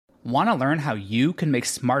Want to learn how you can make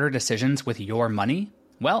smarter decisions with your money?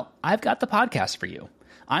 Well, I've got the podcast for you.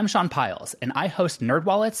 I'm Sean Piles, and I host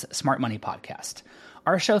NerdWallet's Smart Money Podcast.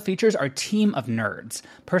 Our show features our team of nerds,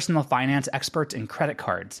 personal finance experts in credit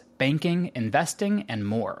cards, banking, investing, and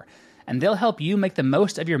more. And they'll help you make the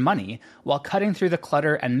most of your money while cutting through the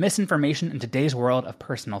clutter and misinformation in today's world of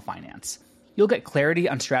personal finance. You'll get clarity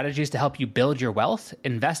on strategies to help you build your wealth,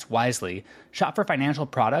 invest wisely, shop for financial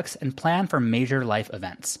products, and plan for major life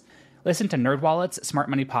events. Listen to NerdWallet's Smart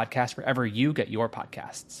Money Podcast wherever you get your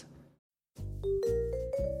podcasts.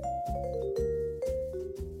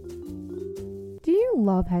 Do you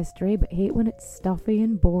love history but hate when it's stuffy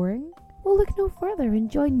and boring? Well, look no further and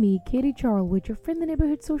join me, Katie Charlwood, your friendly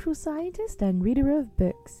neighbourhood social scientist and reader of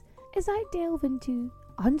books, as I delve into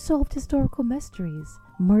unsolved historical mysteries,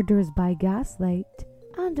 murders by gaslight,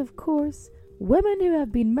 and of course, women who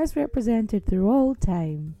have been misrepresented through all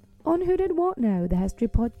time. On Who Did What Now, the history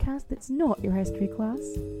podcast that's not your history class.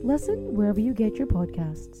 Listen wherever you get your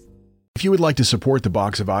podcasts. If you would like to support the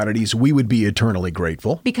Box of Oddities, we would be eternally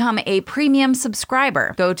grateful. Become a premium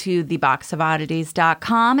subscriber. Go to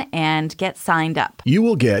theboxofoddities.com and get signed up. You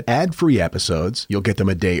will get ad-free episodes. You'll get them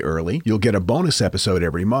a day early. You'll get a bonus episode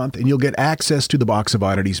every month, and you'll get access to the Box of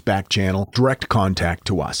Oddities back channel, direct contact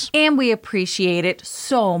to us. And we appreciate it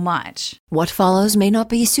so much. What follows may not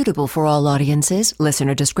be suitable for all audiences.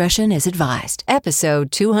 Listener discretion is advised.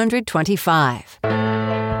 Episode 225.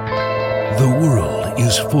 The world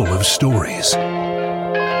is full of stories.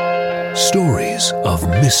 Stories of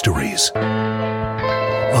mysteries,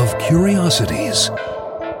 of curiosities,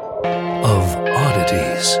 of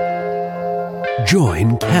oddities.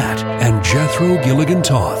 Join Kat and Jethro Gilligan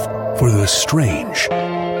Toth for the strange,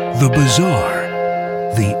 the bizarre,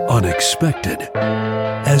 the unexpected,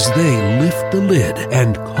 as they lift the lid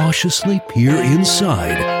and cautiously peer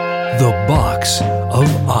inside the Box of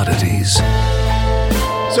Oddities.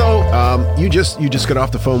 So, you just got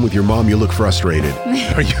off the phone with your mom. You look frustrated.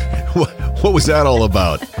 Are you? What was that all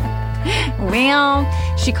about? Well,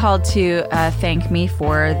 she called to thank me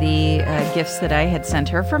for the gifts that I had sent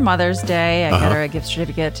her for Mother's Day. I got her a gift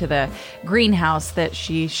certificate to the greenhouse that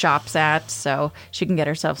she shops at, so she can get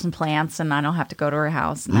herself some plants, and I don't have to go to her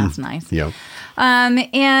house, and that's nice. Yeah. And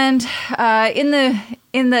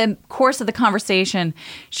in the course of the conversation,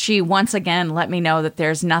 she once again let me know that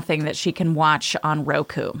there's nothing that she can watch on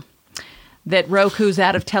Roku. That Roku's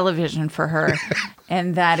out of television for her,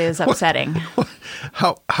 and that is upsetting.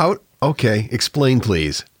 How? Okay, explain,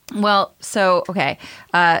 please. Well, so, okay.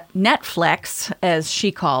 Netflix, as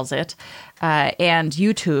she calls it, and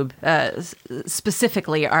YouTube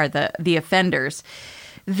specifically are the offenders.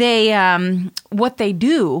 They, what they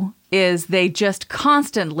do is they just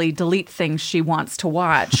constantly delete things she wants to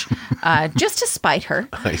watch, just to spite her.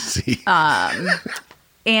 I see.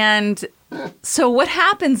 And so what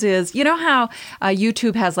happens is, you know how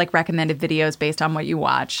YouTube has like recommended videos based on what you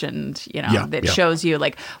watch, and that shows you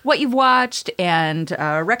like what you've watched and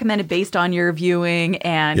recommended based on your viewing,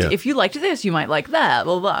 and if you liked this, you might like that,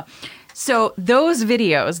 blah, blah. So those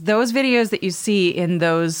videos that you see in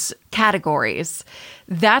those categories,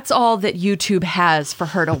 that's all that YouTube has for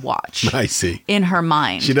her to watch. I see. In her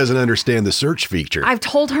mind. She doesn't understand the search feature. I've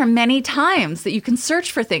told her many times that you can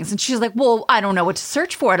search for things. And she's like, well, I don't know what to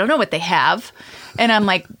search for. I don't know what they have. And I'm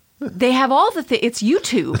like, they have all the things. It's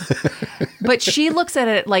YouTube. But she looks at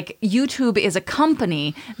it like YouTube is a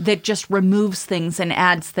company that just removes things and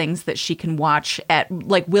adds things that she can watch at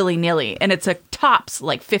like willy-nilly. And it's a tops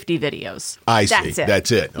like 50 videos. I see.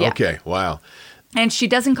 That's it. Yeah. Okay. Wow. And she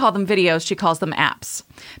doesn't call them videos. She calls them apps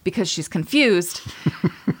because she's confused.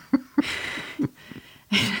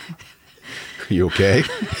 Are you okay?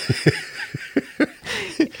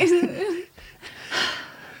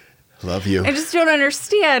 Love you. I just don't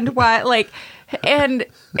understand why, like, and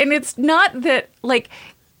it's not that, like,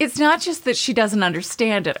 it's not just that she doesn't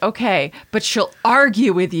understand it, okay, but she'll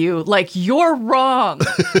argue with you like you're wrong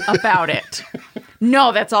about it.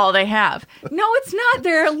 No, that's all they have. No, it's not.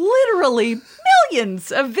 There are literally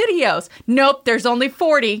millions of videos. Nope, there's only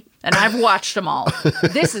 40, and I've watched them all.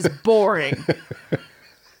 This is boring.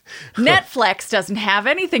 Netflix doesn't have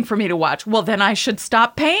anything for me to watch. Well, then I should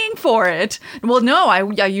stop paying for it. Well, no, I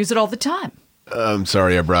use it all the time. I'm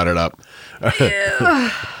sorry I brought it up.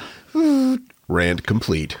 Rant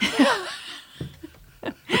complete.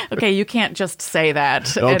 Okay, you can't just say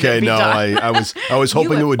that. Okay, no, I was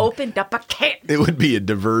hoping it would opened up a can. It would be a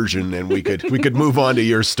diversion, and we could move on to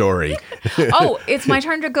your story. Oh, it's my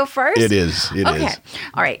turn to go first? It is. Okay.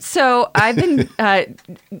 All right. So I've been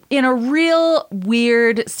in a real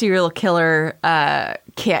weird serial killer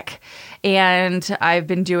kick. And I've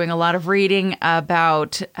been doing a lot of reading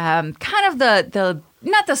about kind of the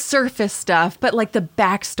not the surface stuff, but like the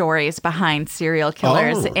backstories behind serial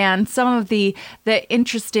killers and some of the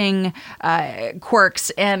interesting quirks.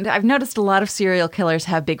 And I've noticed a lot of serial killers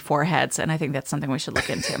have big foreheads, and I think that's something we should look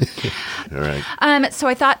into. All right. So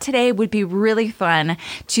I thought today would be really fun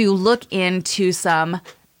to look into some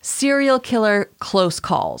serial killer close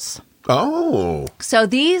calls. Oh. So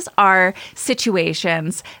these are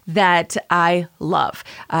situations that I love.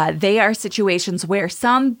 They are situations where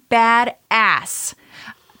some badass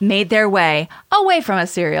made their way away from a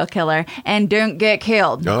serial killer and didn't get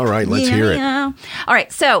killed. All right, let's hear it. All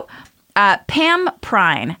right, so Pam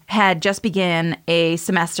Prine had just begun a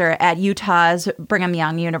semester at Utah's Brigham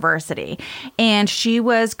Young University, and she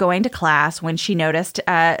was going to class when she noticed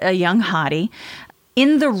a young hottie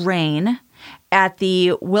in the rain at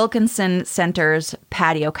the Wilkinson Center's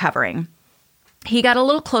patio covering. He got a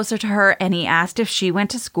little closer to her and he asked if she went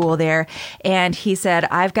to school there. And he said,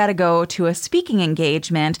 I've got to go to a speaking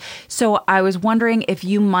engagement. So I was wondering if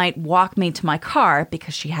you might walk me to my car,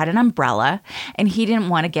 because she had an umbrella and he didn't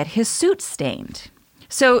want to get his suit stained.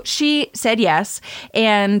 So she said yes,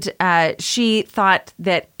 and she thought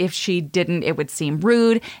that if she didn't, it would seem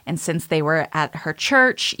rude. And since they were at her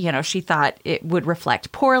church, she thought it would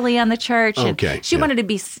reflect poorly on the church. Okay, and she wanted to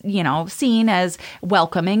be, seen as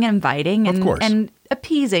welcoming, inviting, and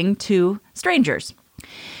appeasing to strangers.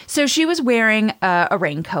 So she was wearing a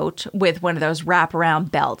raincoat with one of those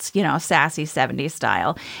wraparound belts, sassy 70s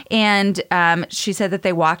style. And she said that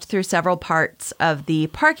they walked through several parts of the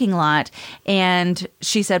parking lot. And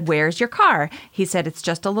she said, "Where's your car?" He said, "It's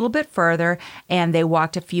just a little bit further." And they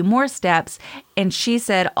walked a few more steps. And she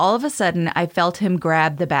said, "All of a sudden, I felt him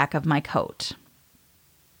grab the back of my coat."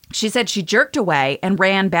 She said she jerked away and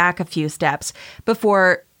ran back a few steps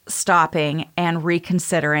before stopping and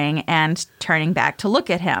reconsidering and turning back to look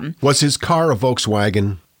at him. Was his car a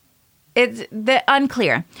Volkswagen? It's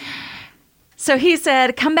unclear. So he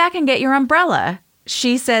said, "Come back and get your umbrella."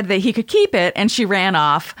 She said that he could keep it, and she ran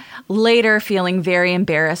off, later feeling very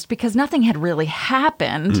embarrassed because nothing had really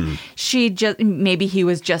happened. Maybe he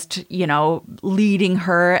was just, leading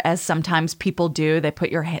her, as sometimes people do. They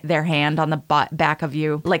put their hand on the back of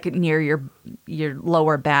you, like near your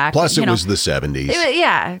lower back. Plus, it was the 70s.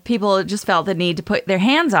 Yeah, people just felt the need to put their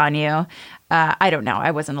hands on you. I don't know.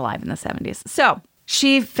 I wasn't alive in the 70s. So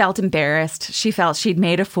she felt embarrassed. She felt she'd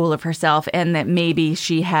made a fool of herself, and that maybe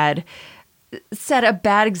she had set a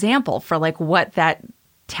bad example for like what that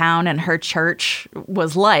town and her church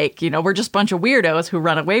was like. We're just a bunch of weirdos who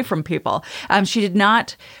run away from people. She did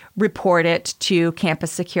not report it to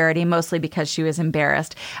campus security, mostly because she was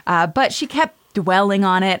embarrassed. But she kept dwelling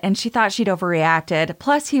on it, and she thought she'd overreacted.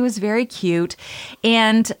 Plus, he was very cute.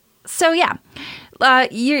 And so, yeah. A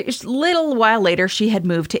little while later, she had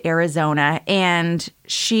moved to Arizona, and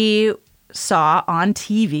she saw on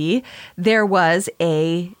TV there was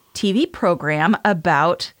a TV program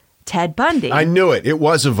about Ted Bundy. I knew it. It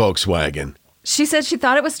was a Volkswagen. She said she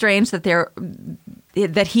thought it was strange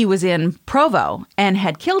that he was in Provo and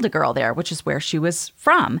had killed a girl there, which is where she was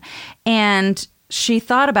from. And she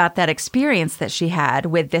thought about that experience that she had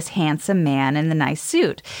with this handsome man in the nice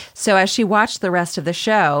suit. So as she watched the rest of the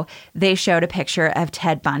show, they showed a picture of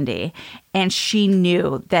Ted Bundy, and she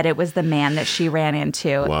knew that it was the man that she ran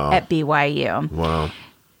into at BYU. Wow.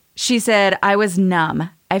 She said, "I was numb.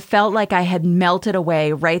 I felt like I had melted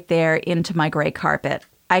away right there into my gray carpet.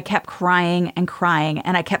 I kept crying and crying,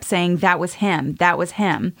 and I kept saying, 'That was him. That was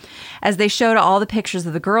him.' As they showed all the pictures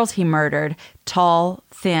of the girls he murdered, tall,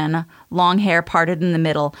 thin, long hair parted in the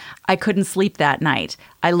middle, I couldn't sleep that night.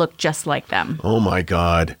 I looked just like them." Oh, my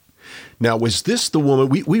God. Now, was this the woman?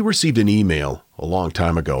 We received an email a long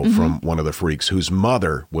time ago from one of the freaks whose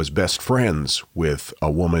mother was best friends with a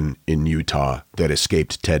woman in Utah that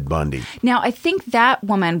escaped Ted Bundy. Now, I think that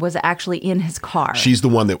woman was actually in his car. She's the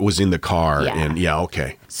one that was in the car. Yeah. And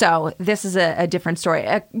okay. So this is a different story.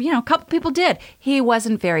 A couple people did. He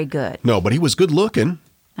wasn't very good. No, but he was good looking.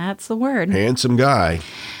 That's the word. Handsome guy.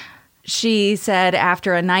 She said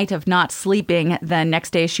after a night of not sleeping, the next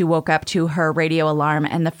day she woke up to her radio alarm,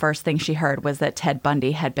 and the first thing she heard was that Ted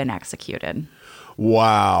Bundy had been executed.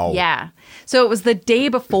 Wow. Yeah. So it was the day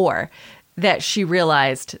before that she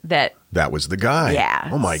realized that that was the guy. Yeah.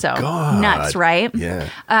 Oh, my God. Nuts, right? Yeah.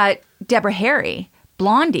 Deborah Harry,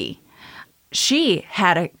 Blondie, she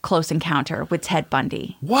had a close encounter with Ted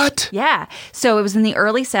Bundy. What? Yeah. So it was in the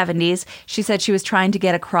early 70s. She said she was trying to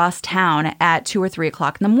get across town at 2 or 3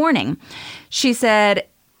 o'clock in the morning. She said,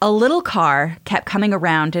 "A little car kept coming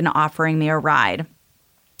around and offering me a ride.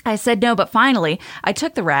 I said no, but finally I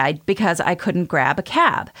took the ride because I couldn't grab a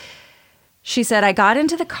cab. She said, I got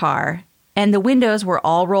into the car and the windows were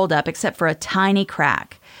all rolled up except for a tiny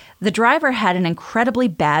crack. The driver had an incredibly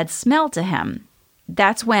bad smell to him.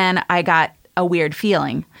 That's when I got a weird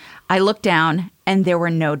feeling. I looked down and there were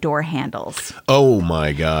no door handles. Oh,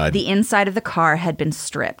 my God. The inside of the car had been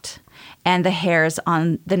stripped and the hairs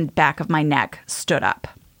on the back of my neck stood up.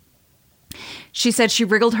 She said she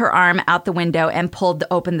wriggled her arm out the window and pulled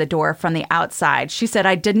open the door from the outside. She said,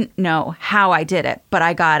 I didn't know how I did it, but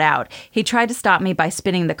I got out. He tried to stop me by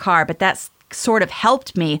spinning the car, but that sort of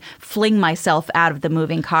helped me fling myself out of the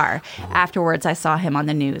moving car. Afterwards, I saw him on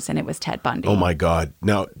the news, and it was Ted Bundy. Oh, my God.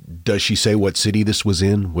 Now, does she say what city this was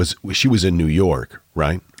in? She was in New York,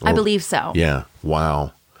 right? I believe so. Yeah.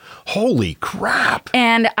 Wow. Holy crap.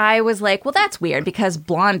 And I was like, well, that's weird because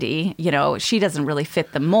Blondie, she doesn't really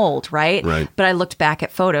fit the mold, right? Right. But I looked back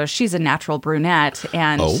at photos. She's a natural brunette.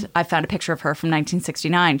 And I found a picture of her from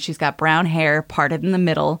 1969. She's got brown hair parted in the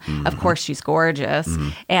middle. Mm-hmm. Of course, she's gorgeous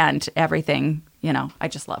and everything. I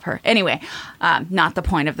just love her. Anyway, not the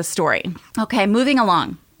point of the story. Okay, moving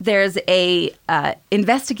along. There's a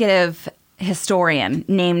investigative historian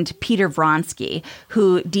named Peter Vronsky,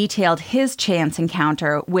 who detailed his chance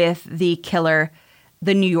encounter with the killer,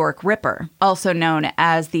 the New York Ripper, also known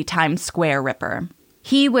as the Times Square Ripper.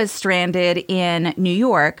 He was stranded in New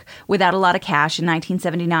York without a lot of cash in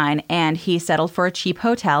 1979, and he settled for a cheap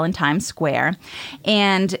hotel in Times Square.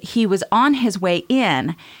 And he was on his way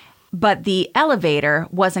in, but the elevator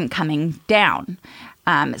wasn't coming down.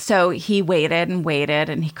 So he waited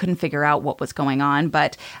and he couldn't figure out what was going on,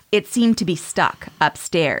 but it seemed to be stuck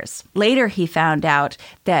upstairs. Later, he found out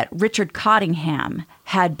that Richard Cottingham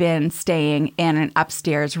had been staying in an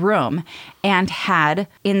upstairs room and had,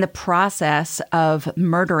 in the process of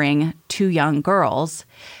murdering 2 young girls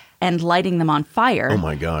and lighting them on fire, oh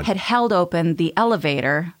my God, had held open the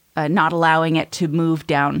elevator, not allowing it to move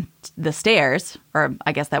down the stairs, or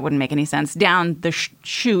I guess that wouldn't make any sense, down the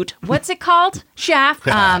chute. What's it called? Shaft.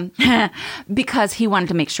 Because he wanted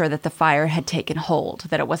to make sure that the fire had taken hold,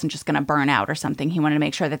 that it wasn't just going to burn out or something. He wanted to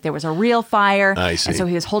make sure that there was a real fire. I see. And so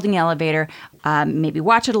he was holding the elevator, maybe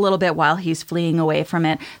watch it a little bit while he's fleeing away from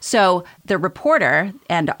it. So the reporter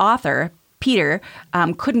and author, Peter,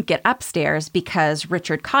 couldn't get upstairs because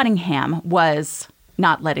Richard Cottingham was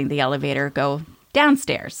not letting the elevator go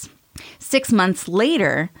downstairs. 6 months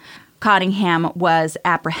later, Cottingham was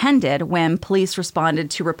apprehended when police responded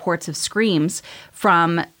to reports of screams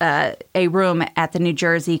from a room at the New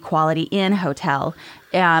Jersey Quality Inn Hotel.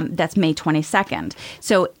 That's May 22nd.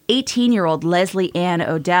 So 18-year-old Leslie Ann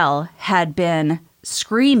Odell had been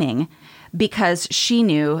screaming because she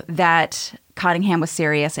knew that Cottingham was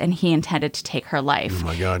serious and he intended to take her life. Oh,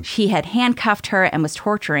 my God. He had handcuffed her and was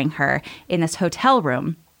torturing her in this hotel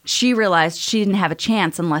room. She realized she didn't have a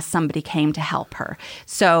chance unless somebody came to help her.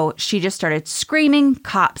 So she just started screaming.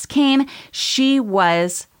 Cops came. She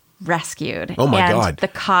was rescued. Oh, my God. And the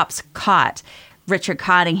cops caught Richard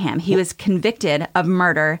Cottingham. He was convicted of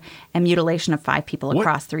murder and mutilation of 5 people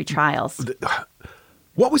across 3 trials.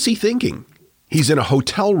 What was he thinking? He's in a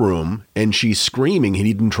hotel room and she's screaming. He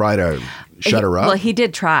didn't try to shut her up? Well, he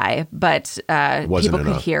did try, but people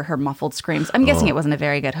could hear her muffled screams. I'm guessing it wasn't a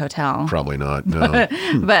very good hotel. Probably not, no.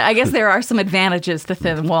 But I guess there are some advantages to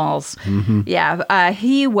thin walls. Mm-hmm. Yeah,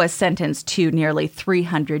 he was sentenced to nearly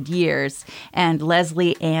 300 years, and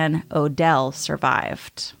Leslie Ann Odell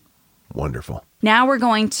survived. Wonderful. Now we're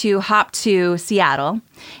going to hop to Seattle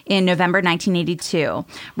in November 1982.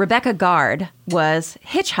 Rebecca Gard was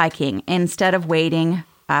hitchhiking instead of waiting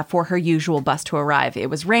for her usual bus to arrive. It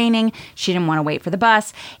was raining. She didn't want to wait for the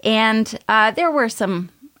bus. And there were some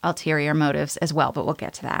ulterior motives as well, but we'll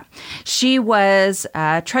get to that. She was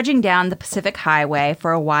trudging down the Pacific Highway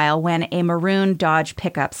for a while when a maroon Dodge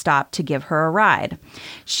pickup stopped to give her a ride.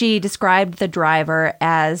 She described the driver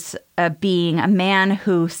as being a man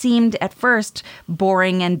who seemed at first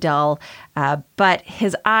boring and dull, but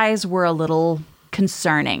his eyes were a little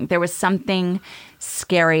concerning. There was something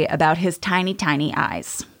scary about his tiny, tiny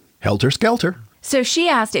eyes. Helter skelter. So she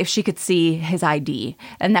asked if she could see his ID,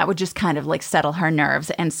 and that would just kind of like settle her nerves.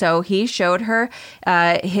 And so he showed her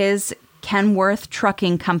his Kenworth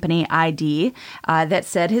Trucking Company ID that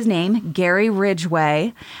said his name, Gary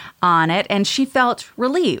Ridgway, on it, and she felt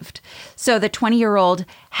relieved. So the 20-year-old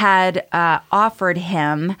had offered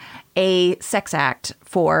him a sex act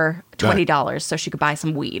for $20 so she could buy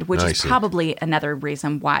some weed, which is probably another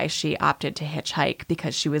reason why she opted to hitchhike,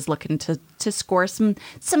 because she was looking to score some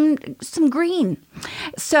green.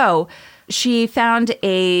 So she found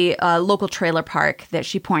a local trailer park that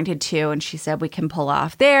she pointed to, and she said, we can pull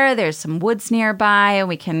off there. There's some woods nearby, and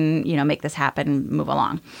we can, make this happen and move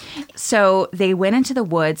along. So they went into the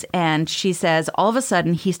woods, and she says, all of a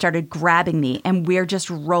sudden, he started grabbing me, and we're just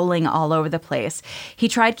rolling all over the place. He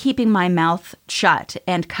tried keeping my mouth shut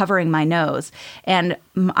and covering my nose, and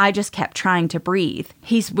I just kept trying to breathe.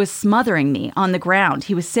 He was smothering me on the ground.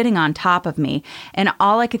 He was sitting on top of me, and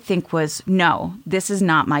all I could think was, no, this is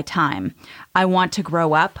not my time. I want to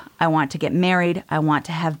grow up. I want to get married. I want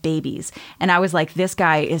to have babies. And I was like, this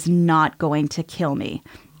guy is not going to kill me.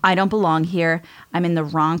 I don't belong here. I'm in the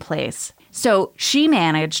wrong place. So she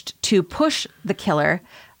managed to push the killer,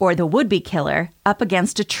 or the would-be killer, up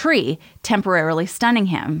against a tree, temporarily stunning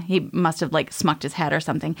him. He must have smucked his head or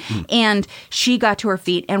something. And she got to her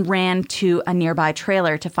feet and ran to a nearby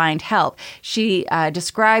trailer to find help. She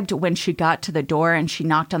described when she got to the door and she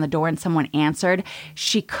knocked on the door and someone answered,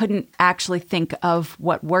 she couldn't actually think of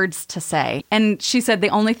what words to say. And she said the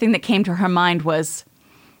only thing that came to her mind was,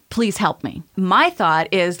 please help me. My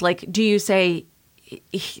thought is, do you say,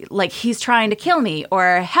 he's trying to kill me,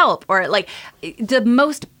 or help, or the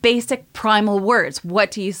most basic primal words?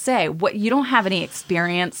 What do you say? What, you don't have any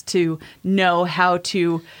experience to know how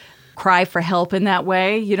to cry for help in that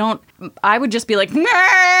way. You don't. I would just be like,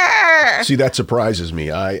 Meh! See, that surprises me.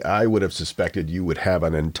 I would have suspected you would have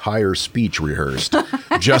an entire speech rehearsed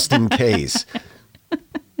just in case.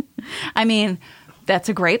 I mean, that's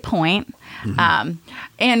a great point.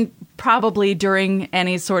 And probably during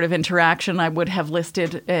any sort of interaction, I would have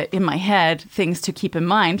listed in my head things to keep in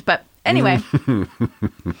mind. But anyway,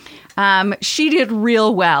 she did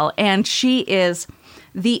real well. And she is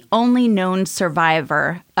the only known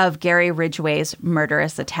survivor of Gary Ridgway's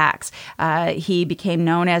murderous attacks. He became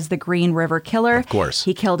known as the Green River Killer. Of course.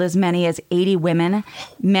 He killed as many as 80 women,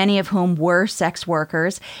 many of whom were sex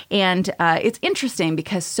workers. And it's interesting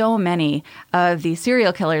because so many of the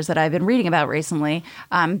serial killers that I've been reading about recently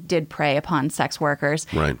did prey upon sex workers.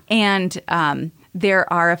 Right. And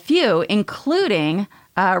there are a few, including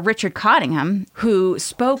Richard Cottingham, who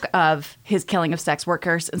spoke of his killing of sex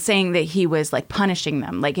workers and saying that he was punishing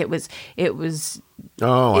them. It was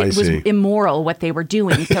immoral what they were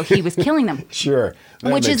doing. So he was killing them. Sure.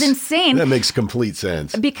 Which is insane. That makes complete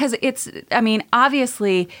sense. Because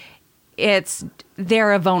obviously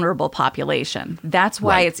they're a vulnerable population. That's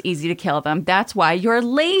why It's easy to kill them. That's why you're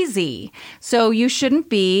lazy. So you shouldn't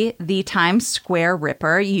be the Times Square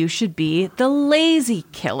Ripper. You should be the lazy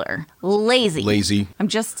killer. Lazy. I'm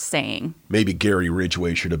just saying. Maybe Gary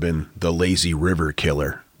Ridgway should have been the Lazy River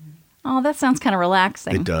Killer. Oh, that sounds kind of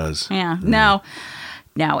relaxing. It does. Yeah. No.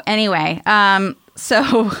 Anyway,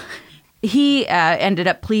 so he ended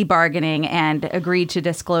up plea bargaining and agreed to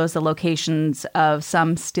disclose the locations of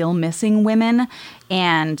some still missing women.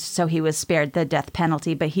 And so he was spared the death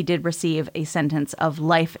penalty, but he did receive a sentence of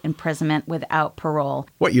life imprisonment without parole.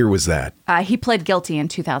 What year was that? He pled guilty in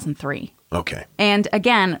 2003. Okay. And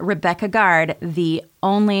again, Rebecca Gard, the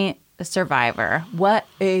only survivor. What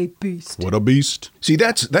a beast. What a beast. See,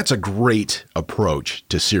 that's a great approach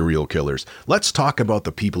to serial killers. Let's talk about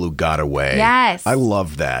the people who got away. Yes. I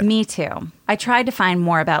love that. Me too. I tried to find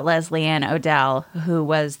more about Leslie Ann Odell, who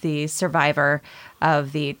was the survivor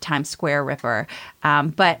of the Times Square Ripper.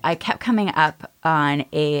 But I kept coming up on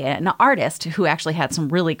an artist who actually had some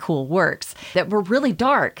really cool works that were really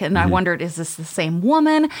dark. And I wondered, is this the same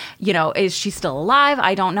woman? Is she still alive?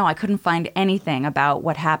 I don't know. I couldn't find anything about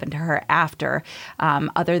what happened to her after,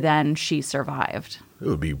 other than she survived. It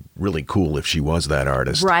would be really cool if she was that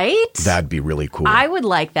artist. Right? That'd be really cool. I would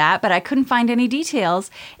like that, but I couldn't find any details.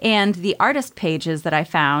 And the artist pages that I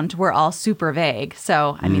found were all super vague.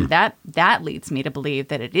 So, I mean, that leads me to believe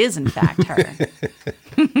that it is, in fact, her.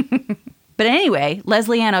 But anyway,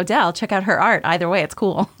 Leslie Ann Odell, check out her art. Either way, it's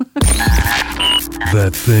cool.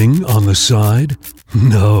 That thing on the side?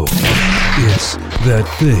 No. It's that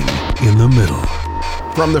thing in the middle.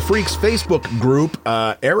 From the Freaks Facebook group,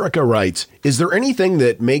 Erica writes, is there anything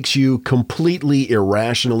that makes you completely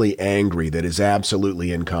irrationally angry that is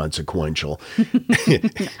absolutely inconsequential?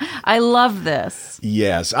 I love this.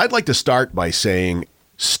 Yes. I'd like to start by saying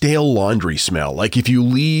stale laundry smell. Like if you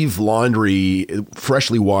leave laundry,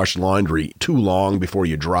 freshly washed laundry, too long before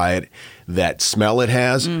you dry it, that smell it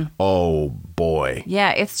has, oh boy.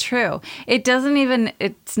 Yeah, it's true.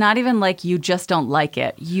 It's not even like you just don't like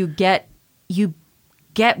it. You get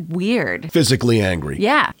weird. Physically angry.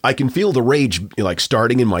 Yeah. I can feel the rage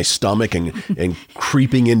starting in my stomach and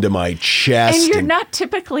creeping into my chest. And you're not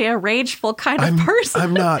typically a rageful kind of person.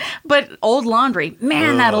 I'm not. But old laundry,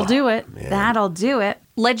 man, that'll do it. Man. That'll do it.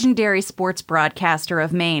 Legendary sports broadcaster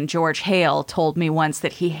of Maine, George Hale, told me once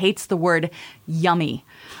that he hates the word yummy.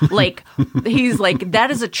 Like, he's like,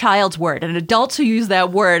 that is a child's word, and adults who use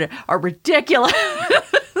that word are ridiculous.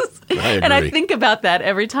 And I think about that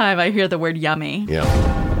every time I hear the word yummy.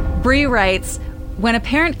 Yeah. Bree writes, when a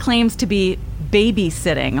parent claims to be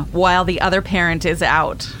babysitting while the other parent is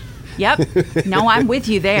out. Yep. No, I'm with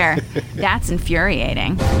you there. That's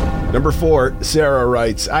infuriating. Number 4, Sarah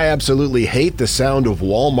writes, I absolutely hate the sound of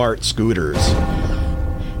Walmart scooters.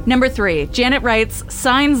 Number 3, Janet writes,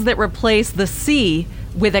 signs that replace the C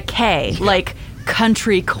with a K, like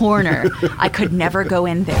country corner. I could never go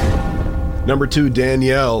in there. Number 2,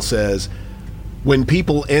 Danielle says, when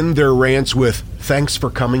people end their rants with, thanks for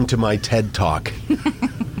coming to my TED Talk.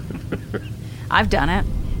 I've done it.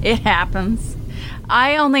 It happens.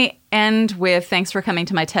 I only end with thanks for coming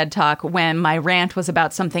to my TED Talk when my rant was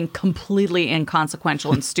about something completely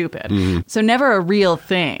inconsequential and stupid. So never a real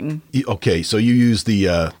thing. Okay, so you use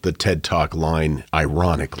the TED Talk line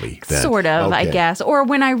ironically. Then. Sort of, okay. I guess. Or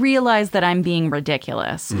when I realize that I'm being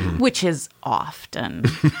ridiculous, which is often.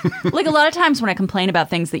 Like a lot of times when I complain about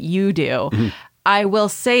things that you do, I will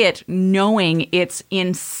say it knowing it's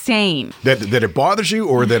insane. That it bothers you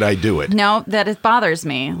or that I do it? No, that it bothers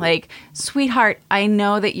me. Like, sweetheart, I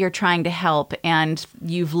know that you're trying to help and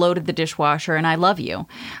you've loaded the dishwasher and I love you.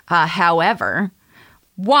 However,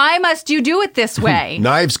 why must you do it this way?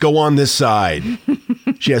 Knives go on this side.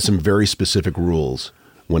 She has some very specific rules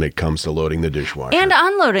when it comes to loading the dishwasher. And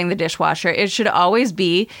unloading the dishwasher. It should always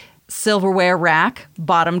be silverware rack,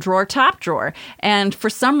 bottom drawer, top drawer. And for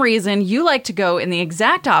some reason, you like to go in the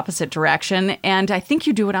exact opposite direction, and I think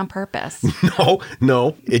you do it on purpose.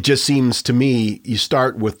 No. It just seems to me you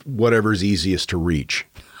start with whatever's easiest to reach.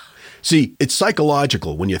 See, it's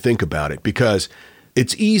psychological when you think about it because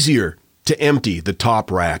it's easier to empty the top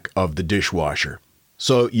rack of the dishwasher.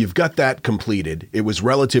 So you've got that completed. It was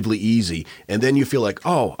relatively easy. And then you feel like,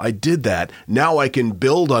 oh, I did that. Now I can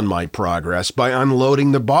build on my progress by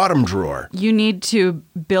unloading the bottom drawer. You need to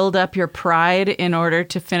build up your pride in order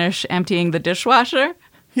to finish emptying the dishwasher?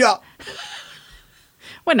 Yeah.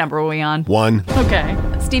 What number are we on? 1. Okay.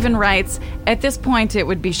 Stephen writes, at this point, it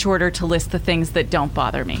would be shorter to list the things that don't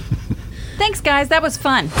bother me. Thanks, guys. That was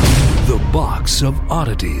fun. The Box of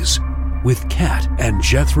Oddities with Kat and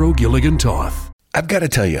Jethro Gilligan-Toth. I've got to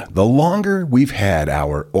tell you, the longer we've had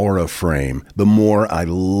our Aura frame, the more I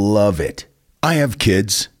love it. I have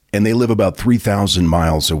kids, and they live about 3,000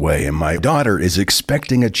 miles away, and my daughter is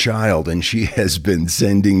expecting a child, and she has been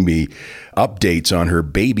sending me updates on her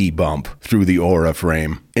baby bump through the Aura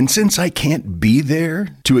frame. And since I can't be there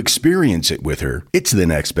to experience it with her, it's the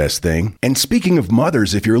next best thing. And speaking of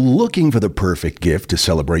mothers, if you're looking for the perfect gift to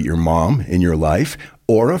celebrate your mom in your life,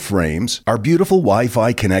 Aura frames are beautiful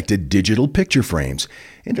Wi-Fi connected digital picture frames.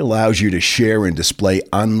 It allows you to share and display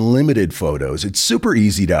unlimited photos. It's super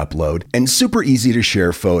easy to upload and super easy to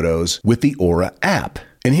share photos with the Aura app.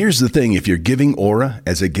 And here's the thing, if you're giving Aura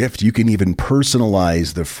as a gift, you can even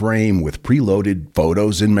personalize the frame with preloaded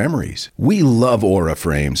photos and memories. We love Aura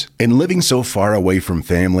frames, and living so far away from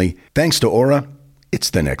family, thanks to Aura,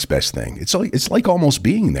 it's the next best thing. It's like almost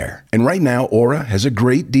being there. And right now, Aura has a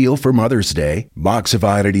great deal for Mother's Day. Box of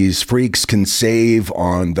Oddities freaks can save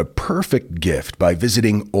on the perfect gift by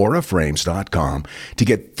visiting auraframes.com to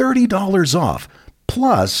get $30 off,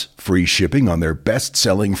 plus free shipping on their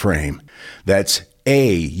best-selling frame. That's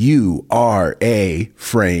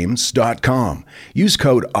AURAFrames.com. Use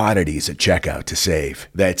code oddities at checkout to save.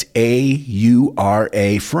 That's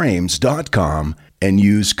AURAFrames.com and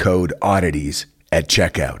use code oddities at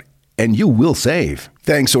checkout, and you will save.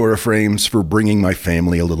 Thanks, Aura Frames, for bringing my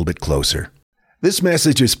family a little bit closer. This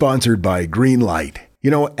message is sponsored by Greenlight.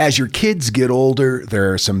 You know, as your kids get older,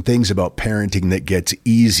 there are some things about parenting that gets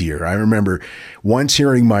easier. I remember once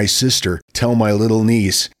hearing my sister tell my little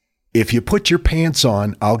niece, if you put your pants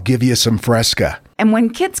on, I'll give you some Fresca. And when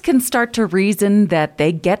kids can start to reason that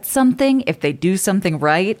they get something if they do something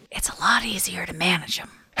right, it's a lot easier to manage them.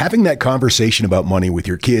 Having that conversation about money with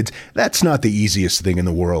your kids, that's not the easiest thing in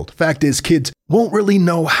the world. Fact is, kids won't really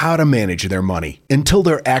know how to manage their money until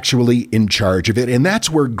they're actually in charge of it, and that's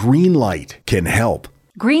where Greenlight can help.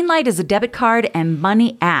 Greenlight is a debit card and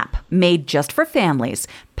money app made just for families.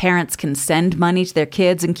 Parents can send money to their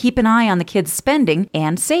kids and keep an eye on the kids' spending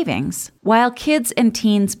and savings, while kids and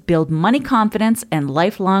teens build money confidence and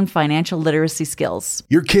lifelong financial literacy skills.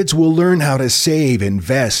 Your kids will learn how to save,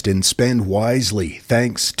 invest, and spend wisely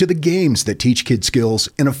thanks to the games that teach kids skills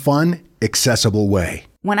in a fun, accessible way.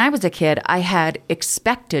 When I was a kid, I had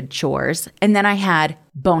expected chores, and then I had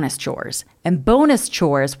bonus chores. And bonus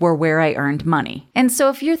chores were where I earned money. And so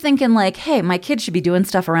if you're thinking like, hey, my kids should be doing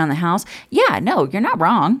stuff around the house, yeah, no, you're not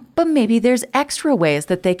wrong. But maybe there's extra ways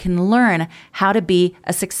that they can learn how to be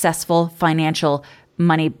a successful financial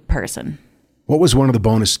money person. What was one of the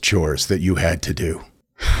bonus chores that you had to do?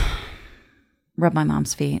 Rub my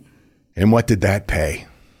mom's feet. And what did that pay?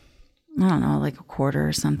 I don't know, like a quarter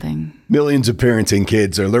or something. Millions of parents and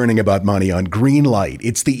kids are learning about money on Greenlight.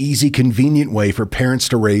 It's the easy, convenient way for parents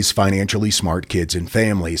to raise financially smart kids and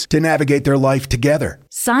families to navigate their life together.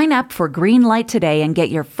 Sign up for Greenlight today and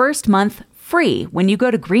get your first month free when you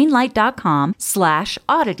go to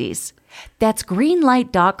greenlight.com/oddities. That's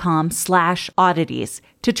greenlight.com/oddities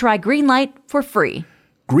to try Greenlight for free.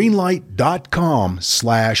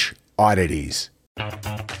 Greenlight.com/oddities.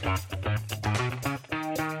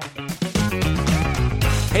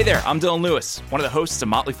 Hey there, I'm Dylan Lewis, one of the hosts of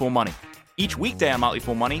Motley Fool Money. Each weekday on Motley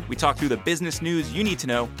Fool Money, we talk through the business news you need to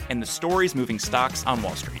know and the stories moving stocks on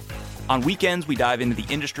Wall Street. On weekends, we dive into the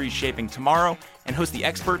industries shaping tomorrow and host the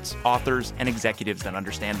experts, authors, and executives that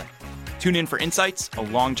understand them. Tune in for insights, a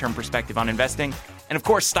long-term perspective on investing, and of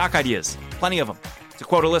course, stock ideas. Plenty of them. To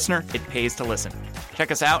quote a listener, it pays to listen. Check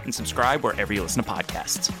us out and subscribe wherever you listen to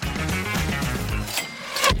podcasts.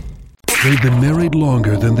 They've been married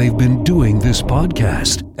longer than they've been doing this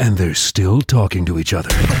podcast, and they're still talking to each other.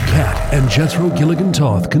 Kat and Jethro Gilligan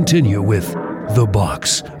Toth continue with The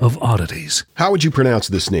Box of Oddities. How would you pronounce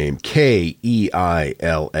this name? Keila?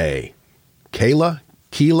 Keila?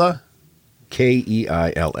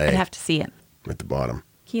 Keila? I'd have to see it. At the bottom.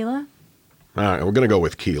 Keila? All right, we're going to go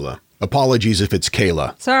with Keila. Apologies if it's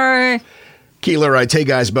Kayla. Sorry. Keila writes, hey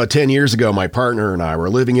guys, about 10 years ago, my partner and I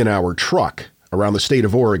were living in our truck around the state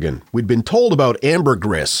of Oregon. We'd been told about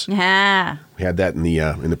ambergris. Yeah. We had that in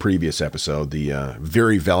the previous episode, the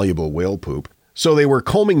very valuable whale poop. So they were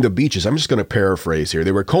combing the beaches. I'm just going to paraphrase here.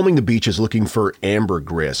 They were combing the beaches looking for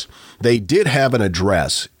ambergris. They did have an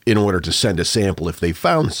address in order to send a sample if they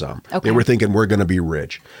found some. Okay. They were thinking, we're going to be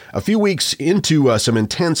rich. A few weeks into some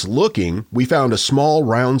intense looking, we found a small,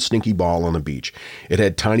 round, stinky ball on the beach. It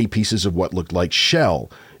had tiny pieces of what looked like shell,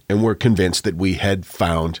 and we're convinced that we had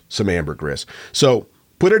found some ambergris. So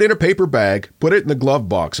put it in a paper bag, put it in the glove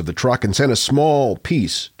box of the truck, and sent a small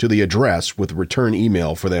piece to the address with a return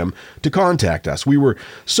email for them to contact us. We were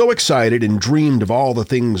so excited and dreamed of all the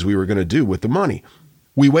things we were going to do with the money.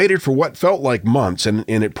 We waited for what felt like months, and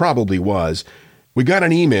it probably was. We got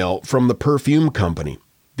an email from the perfume company.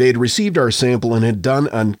 They had received our sample and had done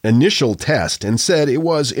an initial test and said it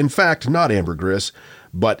was, in fact, not ambergris,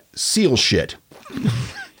 but seal shit.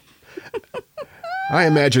 I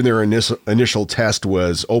imagine their initial test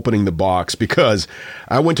was opening the box, because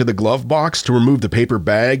I went to the glove box to remove the paper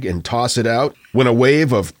bag and toss it out when a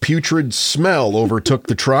wave of putrid smell overtook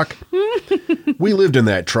the truck. We lived in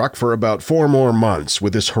that truck for about 4 more months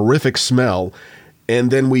with this horrific smell, and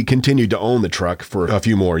then we continued to own the truck for a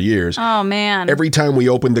few more years. Oh, man. Every time we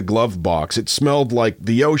opened the glove box, it smelled like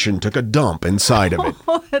the ocean took a dump inside of it.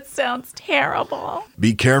 Oh, that sounds terrible.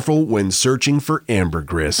 Be careful when searching for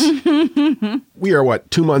ambergris. We are,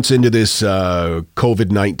 2 months into this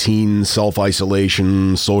COVID-19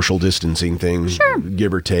 self-isolation, social distancing thing, sure,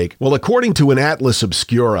 give or take. Well, according to an Atlas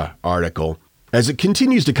Obscura article, as it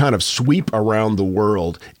continues to kind of sweep around the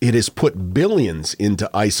world, it has put billions into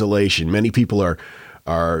isolation. Many people are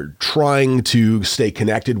trying to stay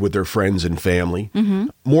connected with their friends and family. Mm-hmm.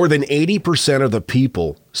 More than 80% of the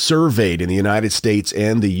people surveyed in the United States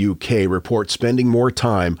and the UK report spending more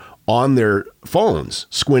time on their phones,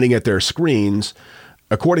 squinting at their screens,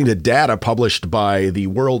 according to data published by the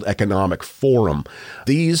World Economic Forum.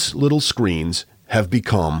 These little screens have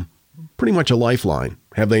become pretty much a lifeline,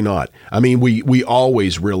 have they not? I mean, we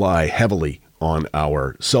always rely heavily on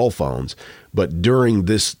our cell phones, but during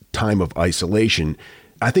this time of isolation,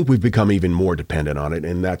 I think we've become even more dependent on it,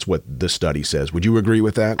 and that's what the study says. Would you agree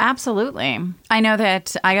with that? Absolutely. I know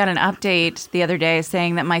that I got an update the other day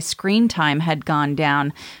saying that my screen time had gone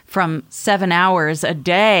down from 7 hours a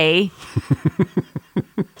day.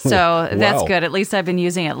 So that's good. At least I've been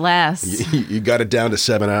using it less. You got it down to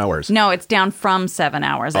 7 hours. No, it's down from 7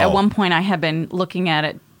 hours. At one point, I had been looking at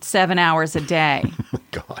it 7 hours a day. Oh,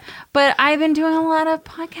 God. But I've been doing a lot of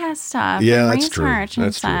podcast stuff and research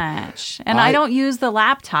and such. And I don't use the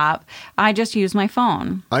laptop. I just use my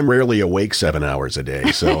phone. I'm rarely awake 7 hours a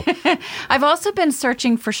day, so. I've also been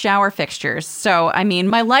searching for shower fixtures. So, I mean,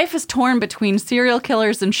 my life is torn between serial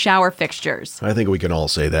killers and shower fixtures. I think we can all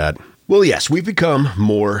say that. Well, yes, we've become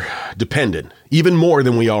more dependent, even more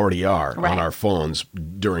than we already are, right. on our phones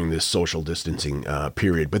during this social distancing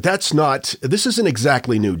period. But this isn't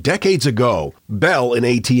exactly new. Decades ago, Bell and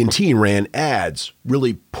AT&T ran ads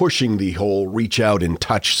really pushing the whole reach out and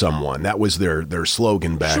touch someone. That was their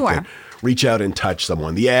slogan back then. Reach out and touch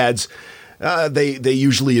someone. The ads, they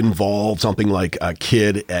usually involve something like a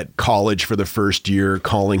kid at college for the first year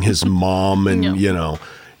calling his mom and,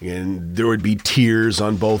 and there would be tears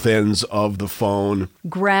on both ends of the phone.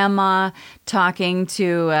 Grandma talking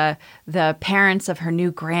to the parents of her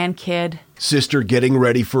new grandkid. Sister getting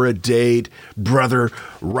ready for a date. Brother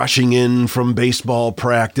rushing in from baseball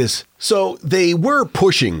practice. So they were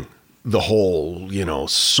pushing the whole,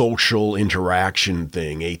 social interaction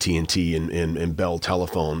thing, AT&T and Bell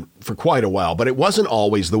Telephone, for quite a while. But it wasn't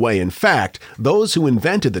always the way. In fact, those who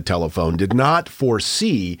invented the telephone did not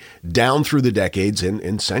foresee down through the decades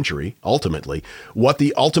and century, ultimately, what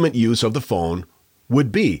the ultimate use of the phone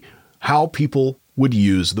would be, how people would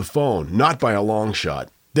use the phone, not by a long shot.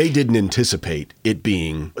 They didn't anticipate it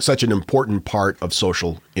being such an important part of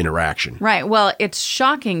social interaction. Right. Well, it's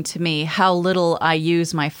shocking to me how little I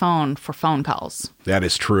use my phone for phone calls. That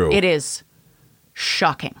is true. It is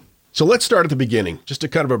shocking. So let's start at the beginning. Just a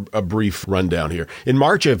kind of a brief rundown here. In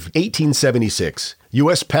March of 1876,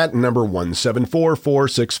 U.S. patent number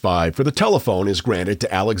 174465 for the telephone is granted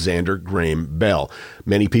to Alexander Graham Bell.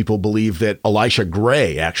 Many people believe that Elisha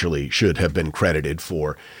Gray actually should have been credited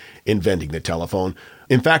for inventing the telephone.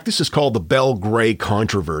 In fact, this is called the Bell-Gray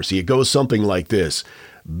controversy. It goes something like this.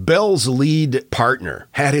 Bell's lead partner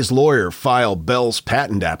had his lawyer file Bell's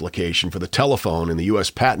patent application for the telephone in the U.S.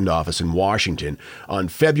 Patent Office in Washington on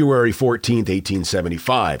February 14,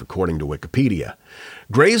 1875, according to Wikipedia.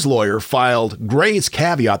 Gray's lawyer filed Gray's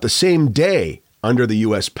caveat the same day. Under the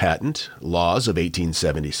U.S. patent laws of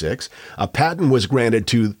 1876, a patent was granted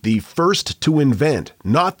to the first to invent,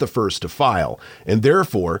 not the first to file, and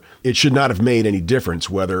therefore it should not have made any difference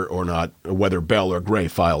whether Bell or Gray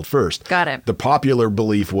filed first. Got it. The popular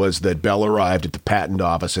belief was that Bell arrived at the patent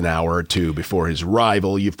office an hour or two before his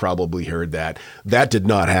rival. You've probably heard that. That did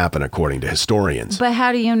not happen, according to historians. But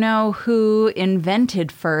how do you know who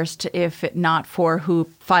invented first, if not for who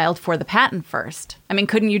filed for the patent first? I mean,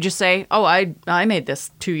 couldn't you just say, "Oh, I made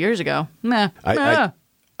this 2 years ago"? Nah.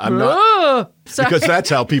 I'm not, because that's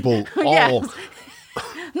how people all.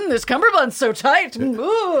 This cummerbund's so tight.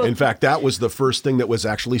 In fact, that was the first thing that was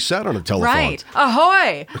actually said on a telephone. Right.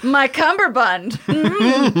 Ahoy, my cummerbund.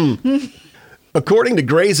 According to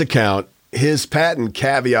Gray's account, his patent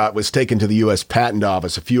caveat was taken to the U.S. Patent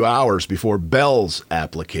Office a few hours before Bell's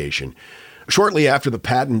application, shortly after the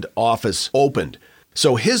patent office opened.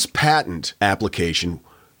 So his patent application,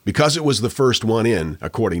 because it was the first one in,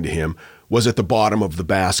 according to him, was at the bottom of the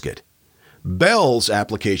basket. Bell's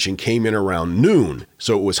application came in around noon,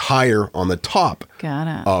 so it was higher on the top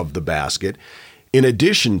of the basket. In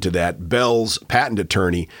addition to that, Bell's patent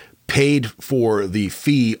attorney paid for the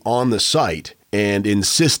fee on the site and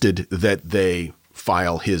insisted that they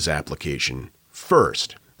file his application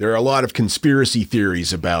first. There are a lot of conspiracy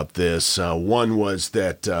theories about this. One was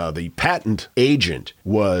that the patent agent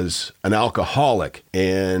was an alcoholic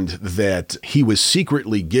and that he was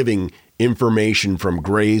secretly giving information from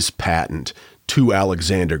Gray's patent to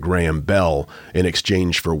Alexander Graham Bell in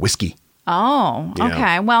exchange for whiskey. Oh, Yeah.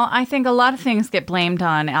 okay. Well, I think a lot of things get blamed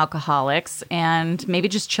on alcoholics, and maybe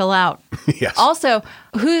just chill out. Yes. Also,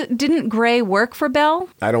 didn't Gray work for Bell?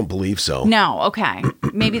 I don't believe so. No. Okay.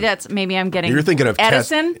 Maybe I'm getting. You're thinking of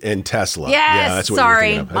Edison and Tesla. Yes. Yeah, that's what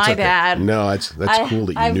sorry, you're thinking of. my bad. No, that's cool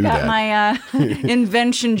that you knew that. I've got my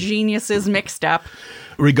invention geniuses mixed up.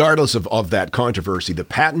 Regardless of that controversy, the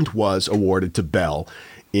patent was awarded to Bell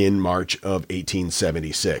in March of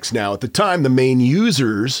 1876. Now, at the time, the main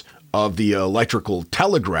users of the electrical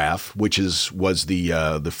telegraph, which was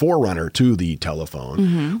the forerunner to the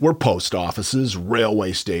telephone, were post offices,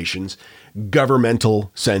 railway stations,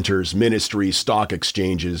 governmental centers, ministries, stock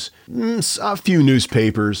exchanges, a few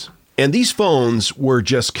newspapers. And these phones were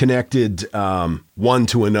just connected one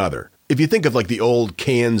to another. If you think of like the old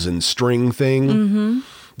cans and string thing,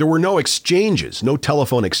 there were no exchanges, no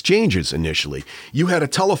telephone exchanges initially. You had a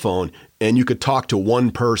telephone and you could talk to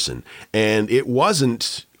one person, and it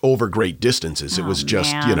wasn't over great distances. It was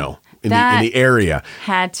just, man. In the area.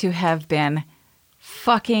 Had to have been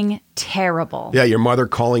fucking terrible. Yeah, your mother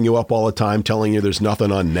calling you up all the time, telling you there's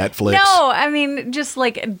nothing on Netflix. No, I mean, just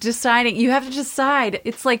like deciding. You have to decide.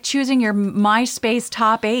 It's like choosing your MySpace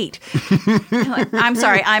top 8. Like, I'm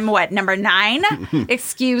sorry, I'm what, number 9?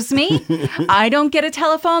 Excuse me? I don't get a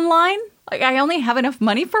telephone line? Like, I only have enough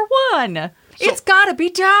money for one. It's got to be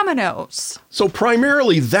Domino's. So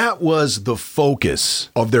primarily that was the focus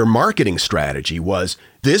of their marketing strategy was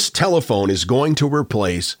this telephone is going to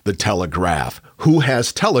replace the telegraph. Who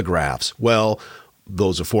has telegraphs? Well,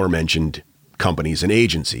 those aforementioned companies and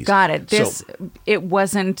agencies. Got it. It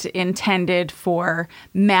wasn't intended for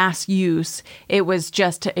mass use. It was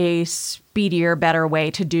just a speedier, better way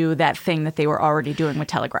to do that thing that they were already doing with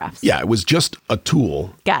telegraphs. Yeah, it was just a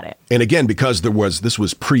tool. Got it. And again, because this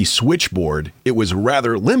was pre-switchboard, it was a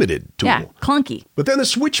rather limited tool. Yeah, clunky. But then the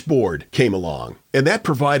switchboard came along, and that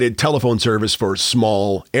provided telephone service for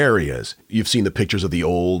small areas. You've seen the pictures of the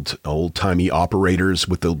old-timey operators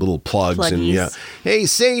with the little plugs. Pluggies. And yeah, hey,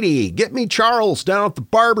 Sadie, get me Charles down at the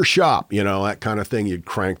barber shop. You know, that kind of thing. You'd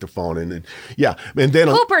crank the phone in. And then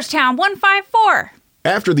Cooperstown 154.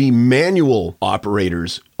 After the manual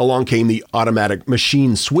operators, along came the automatic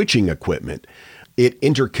machine switching equipment. It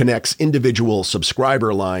interconnects individual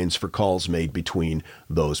subscriber lines for calls made between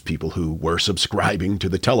those people who were subscribing to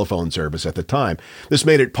the telephone service at the time. This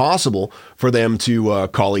made it possible for them to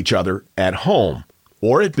call each other at home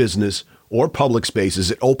or at business or public spaces.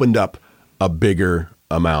 It opened up a bigger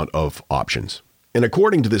amount of options. And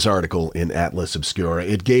according to this article in Atlas Obscura,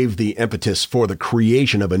 it gave the impetus for the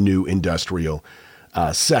creation of a new industrial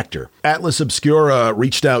sector. Atlas Obscura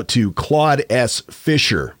reached out to Claude S.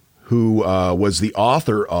 Fisher, who was the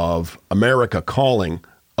author of America Calling,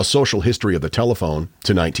 A Social History of the Telephone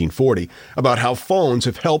to 1940, about how phones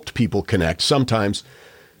have helped people connect, sometimes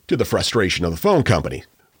to the frustration of the phone company.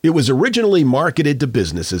 It was originally marketed to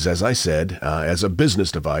businesses, as I said, as a business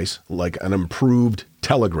device, like an improved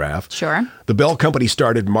telegraph. Sure. The Bell Company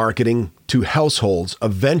started marketing to households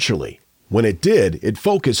eventually. When it did, it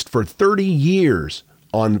focused for 30 years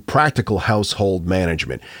on practical household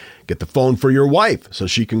management. Get the phone for your wife so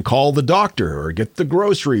she can call the doctor or get the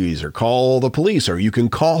groceries or call the police, or you can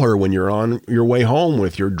call her when you're on your way home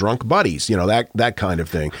with your drunk buddies, that kind of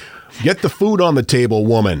thing. Get the food on the table,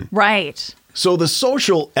 woman. Right. So the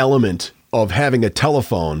social element of having a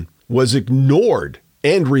telephone was ignored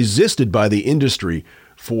and resisted by the industry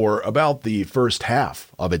for about the first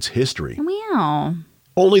half of its history. Wow.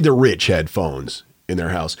 Only the rich had phones in their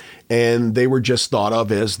house, and they were just thought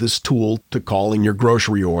of as this tool to call in your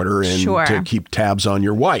grocery order and to keep tabs on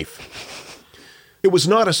your wife. It was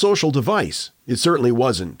not a social device. It certainly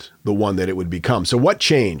wasn't the one that it would become. So what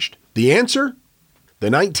changed? The answer?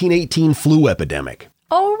 The 1918 flu epidemic.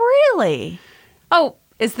 Oh, really? Oh,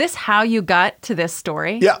 is this how you got to this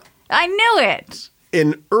story? Yeah. I knew it.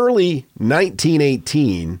 In early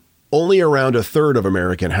 1918, only around a third of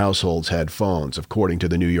American households had phones, according to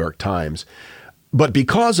the New York Times. But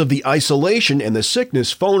because of the isolation and the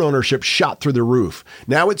sickness, phone ownership shot through the roof.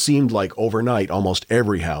 Now it seemed like overnight, almost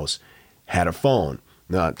every house had a phone.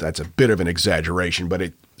 Now, that's a bit of an exaggeration, but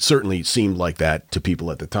it certainly seemed like that to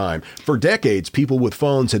people at the time. For decades, people with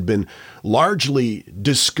phones had been largely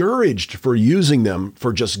discouraged for using them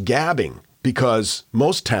for just gabbing, because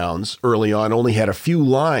most towns early on only had a few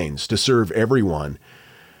lines to serve everyone.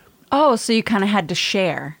 Oh, so you kind of had to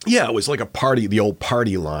share. Yeah, it was like a party, the old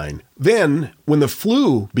party line. Then, when the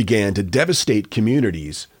flu began to devastate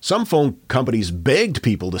communities, some phone companies begged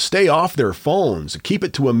people to stay off their phones, keep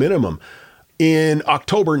it to a minimum. In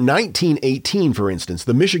October 1918, for instance,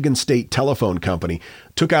 the Michigan State Telephone Company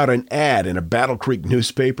took out an ad in a Battle Creek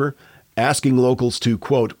newspaper asking locals to,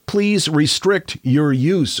 quote, please restrict your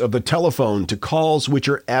use of the telephone to calls which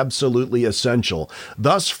are absolutely essential,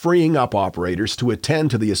 thus freeing up operators to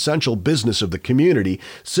attend to the essential business of the community.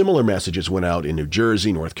 Similar messages went out in New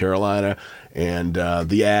Jersey, North Carolina, and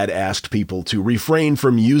the ad asked people to refrain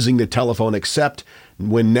from using the telephone except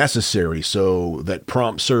when necessary so that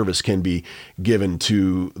prompt service can be given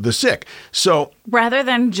to the sick. So rather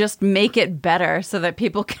than just make it better so that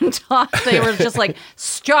people can talk, they were just like,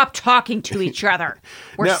 stop talking to each other.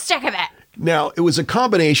 We're sick of it. Now, it was a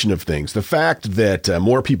combination of things. The fact that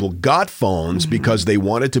more people got phones because they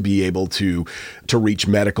wanted to be able to reach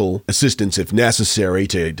medical assistance if necessary,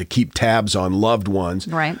 to keep tabs on loved ones.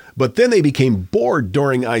 Right. But then they became bored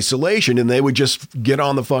during isolation, and they would just get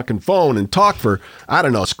on the fucking phone and talk for, I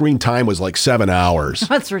don't know, screen time was like 7 hours.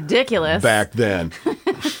 That's ridiculous. Back then.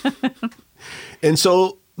 And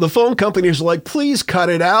so the phone companies are like, please cut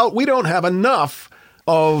it out. We don't have enough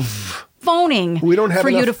of phoning we don't have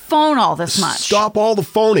for you to phone all this much. Stop all the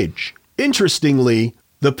phonage. Interestingly,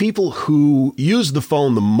 the people who used the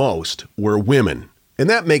phone the most were women. And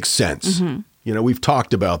that makes sense. Mm-hmm. You know, we've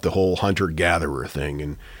talked about the whole hunter-gatherer thing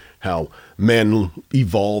and how men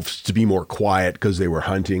evolved to be more quiet because they were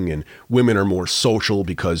hunting, and women are more social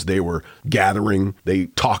because they were gathering. They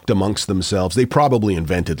talked amongst themselves. They probably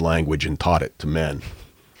invented language and taught it to men.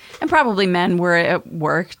 And probably men were at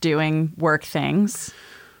work doing work things.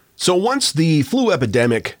 So once the flu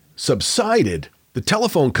epidemic subsided, the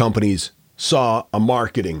telephone companies saw a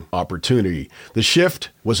marketing opportunity. The shift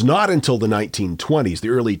was not until the 1920s, the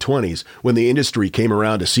early 20s, when the industry came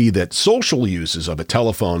around to see that social uses of a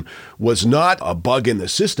telephone was not a bug in the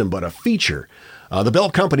system, but a feature. The Bell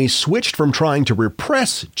company switched from trying to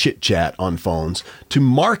repress chit-chat on phones to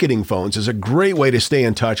marketing phones as a great way to stay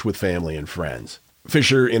in touch with family and friends.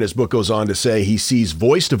 Fisher, in his book, goes on to say he sees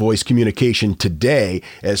voice-to-voice communication today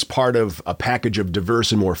as part of a package of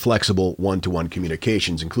diverse and more flexible one-to-one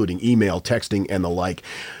communications, including email, texting, and the like.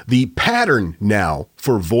 The pattern now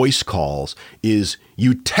for voice calls is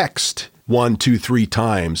you text 1, 2, 3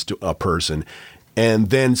 times to a person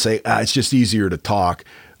and then say, it's just easier to talk.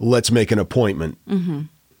 Let's make an appointment. Mm-hmm.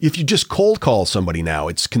 If you just cold call somebody now,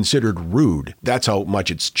 it's considered rude. That's how much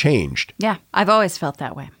it's changed. Yeah, I've always felt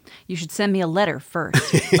that way. You should send me a letter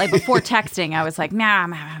first. Like before texting, I was like, nah.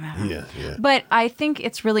 Yeah. But I think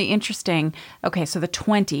it's really interesting. Okay, so the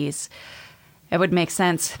 20s, it would make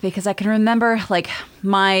sense because I can remember like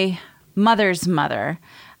my mother's mother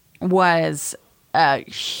was a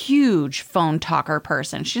huge phone talker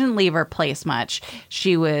person. She didn't leave her place much.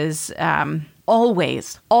 She was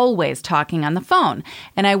always talking on the phone.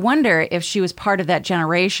 And I wonder if she was part of that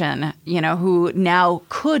generation, who now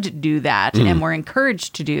could do that and were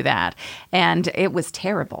encouraged to do that. And it was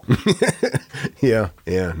terrible. Yeah.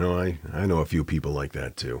 No, I know a few people like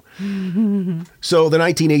that too. So the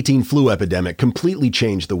 1918 flu epidemic completely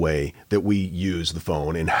changed the way that we use the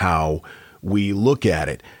phone and how we look at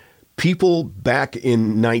it. People back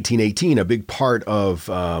in 1918, a big part of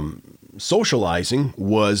socializing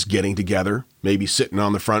was getting together, maybe sitting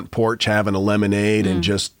on the front porch, having a lemonade and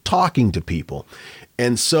just talking to people.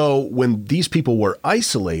 And so when these people were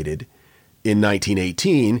isolated in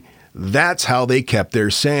 1918, that's how they kept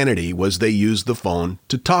their sanity, was they used the phone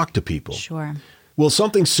to talk to people. Sure. Will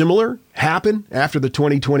something similar happen after the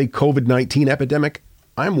 2020 COVID-19 epidemic?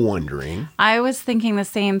 I'm wondering. I was thinking the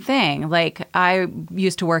same thing. Like, I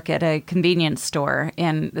used to work at a convenience store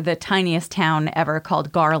in the tiniest town ever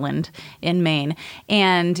called Garland in Maine.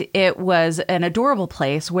 And it was an adorable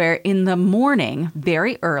place where in the morning,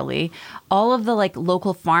 very early, all of the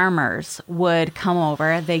local farmers would come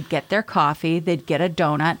over. They'd get their coffee, they'd get a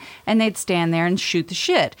donut, and they'd stand there and shoot the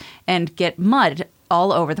shit and get mud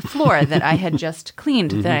all over the floor that I had just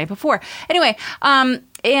cleaned the night before. Anyway,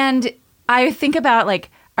 and I think about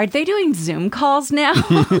are they doing Zoom calls now?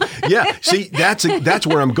 Yeah, see, that's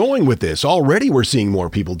where I'm going with this. Already we're seeing more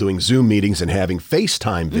people doing Zoom meetings and having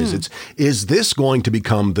FaceTime visits. Is this going to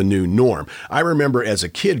become the new norm? I remember as a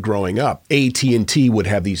kid growing up, AT&T would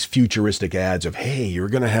have these futuristic ads of, hey, you're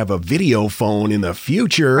going to have a video phone in the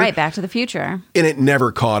future. Right, Back to the Future. And it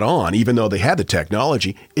never caught on. Even though they had the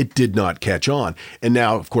technology, it did not catch on. And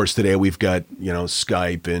now, of course, today we've got,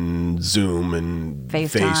 Skype and Zoom and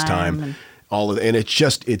FaceTime. And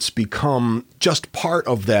it's become just part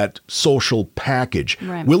of that social package.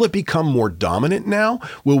 Right. Will it become more dominant now?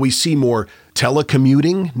 Will we see more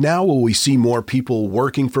telecommuting now? Will we see more people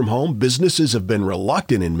working from home? Businesses have been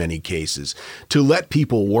reluctant in many cases to let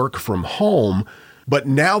people work from home. But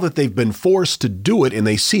now that they've been forced to do it and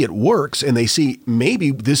they see it works and they see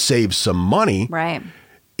maybe this saves some money. Right.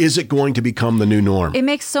 Is it going to become the new norm? It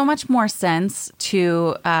makes so much more sense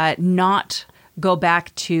to not go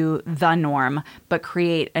back to the norm, but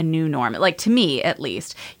create a new norm. To me, at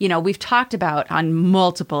least. We've talked about on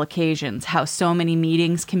multiple occasions how so many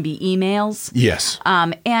meetings can be emails. Yes.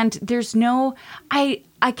 And there's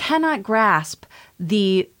I cannot grasp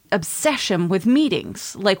the obsession with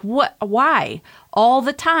meetings. Why? All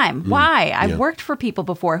the time. Why? I've worked for people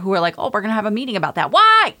before who are like, oh, we're going to have a meeting about that.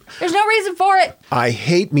 Why? There's no reason for it. I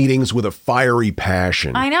hate meetings with a fiery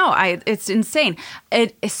passion. I know. It's insane.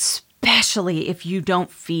 Especially if you don't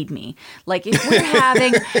feed me. If we're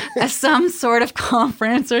having some sort of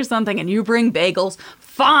conference or something and you bring bagels,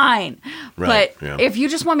 fine. Right, but if you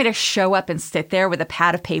just want me to show up and sit there with a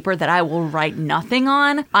pad of paper that I will write nothing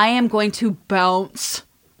on, I am going to bounce.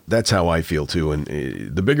 That's how I feel too. And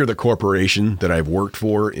the bigger the corporation that I've worked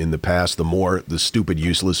for in the past, the more the stupid,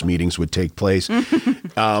 useless meetings would take place.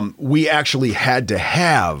 We actually had to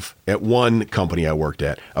have, at one company I worked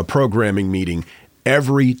at, a programming meeting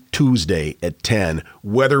every Tuesday at 10,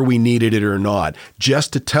 whether we needed it or not,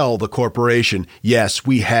 just to tell the corporation, yes,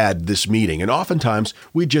 we had this meeting. And oftentimes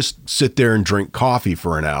we just sit there and drink coffee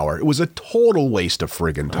for an hour. It was a total waste of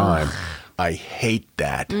friggin' time. I hate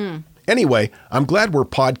that. Anyway, I'm glad we're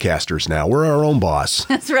podcasters now. We're our own boss.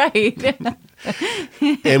 That's right.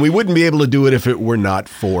 And we wouldn't be able to do it if it were not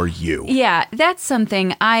for you. Yeah, that's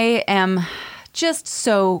something I am just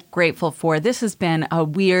so grateful for. This has been a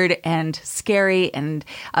weird and scary and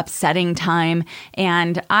upsetting time,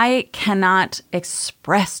 and I cannot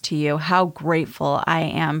express to you how grateful I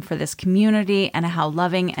am for this community and how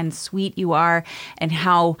loving and sweet you are, and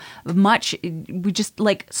how much we just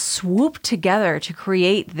like swoop together to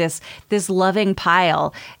create this loving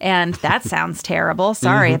pile. And that sounds terrible.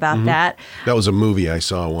 Sorry about that. That was a movie I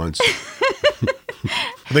saw once.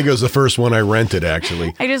 I think it was the first one I rented,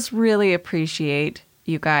 actually. I just really appreciate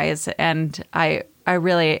you guys, and I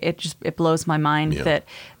really, it blows my mind that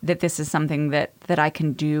this is something that I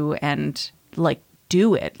can do and like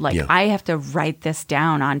do it. Like I have to write this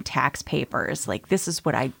down on tax papers. Like this is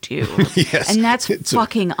what I do. Yes. And that's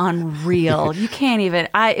fucking unreal. You can't even,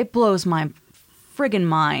 it blows my friggin'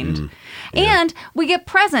 mind. And we get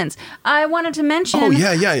presents. I wanted to mention. Oh,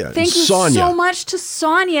 yeah. Thank you Sonia. so much to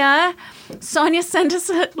Sonia. Sonia sent us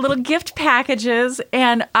little gift packages,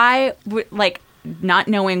 and I like not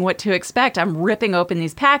knowing what to expect. I'm ripping open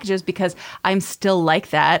these packages because I'm still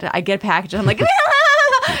like that. I get a package, and I'm like,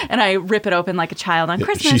 and I rip it open like a child on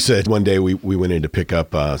Christmas. She said one day we went in to pick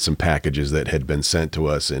up some packages that had been sent to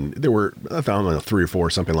us, and there were, I don't know, 3 or 4,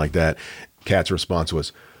 something like that. Kat's response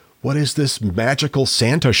was, "What is this magical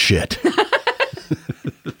Santa shit?"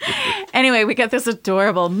 Anyway, we got this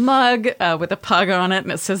adorable mug with a pug on it,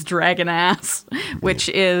 and it says Dragon Ass, which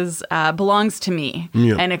is belongs to me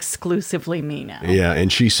and exclusively me now. Yeah,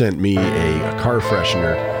 and she sent me a car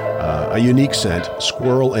freshener, a unique scent,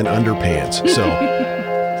 Squirrel and Underpants. So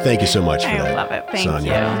thank you so much for that. I love it. Thank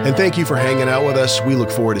Sonia. you. And thank you for hanging out with us. We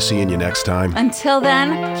look forward to seeing you next time. Until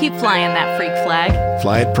then, keep flying that freak flag.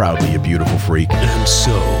 Fly it proudly, you beautiful freak. And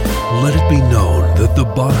so, let it be known that the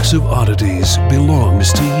Box of Oddities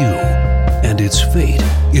belongs to you, and its fate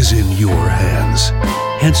is in your hands.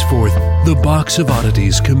 Henceforth, the Box of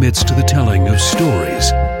Oddities commits to the telling of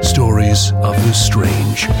stories of the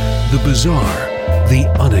strange, the bizarre, the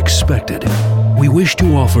unexpected. We wish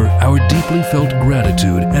to offer our deeply felt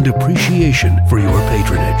gratitude and appreciation for your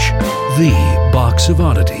patronage.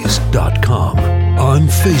 TheBoxOfOddities.com. On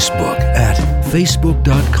Facebook at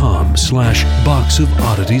Facebook.com/Box of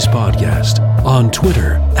Oddities Podcast. On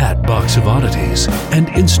Twitter at Box of Oddities. And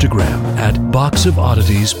Instagram at Box of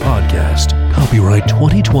Oddities Podcast. Copyright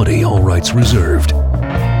 2020, all rights reserved.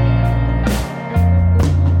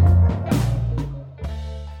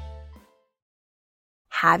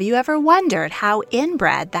 Have you ever wondered how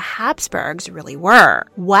inbred the Habsburgs really were?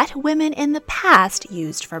 What women in the past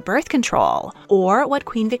used for birth control? Or what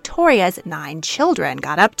Queen Victoria's 9 children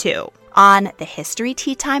got up to? On the History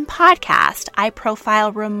Tea Time podcast, I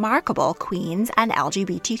profile remarkable queens and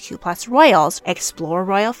LGBTQ+ royals, explore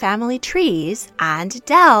royal family trees, and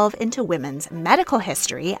delve into women's medical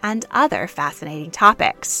history and other fascinating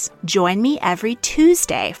topics. Join me every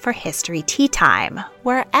Tuesday for History Tea Time,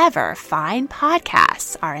 wherever fine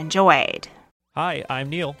podcasts are enjoyed. Hi, I'm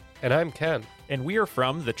Neil. And I'm Ken. And we are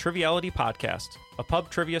from the Triviality Podcast, a pub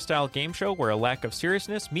trivia-style game show where a lack of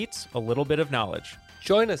seriousness meets a little bit of knowledge.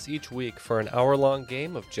 Join us each week for an hour-long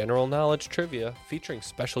game of general knowledge trivia featuring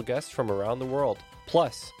special guests from around the world,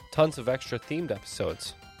 plus tons of extra themed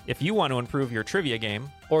episodes. If you want to improve your trivia game,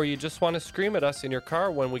 or you just want to scream at us in your car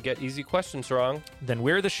when we get easy questions wrong, then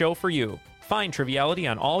we're the show for you. Find Triviality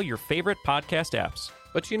on all your favorite podcast apps.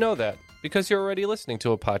 But you know that, because you're already listening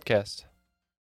to a podcast.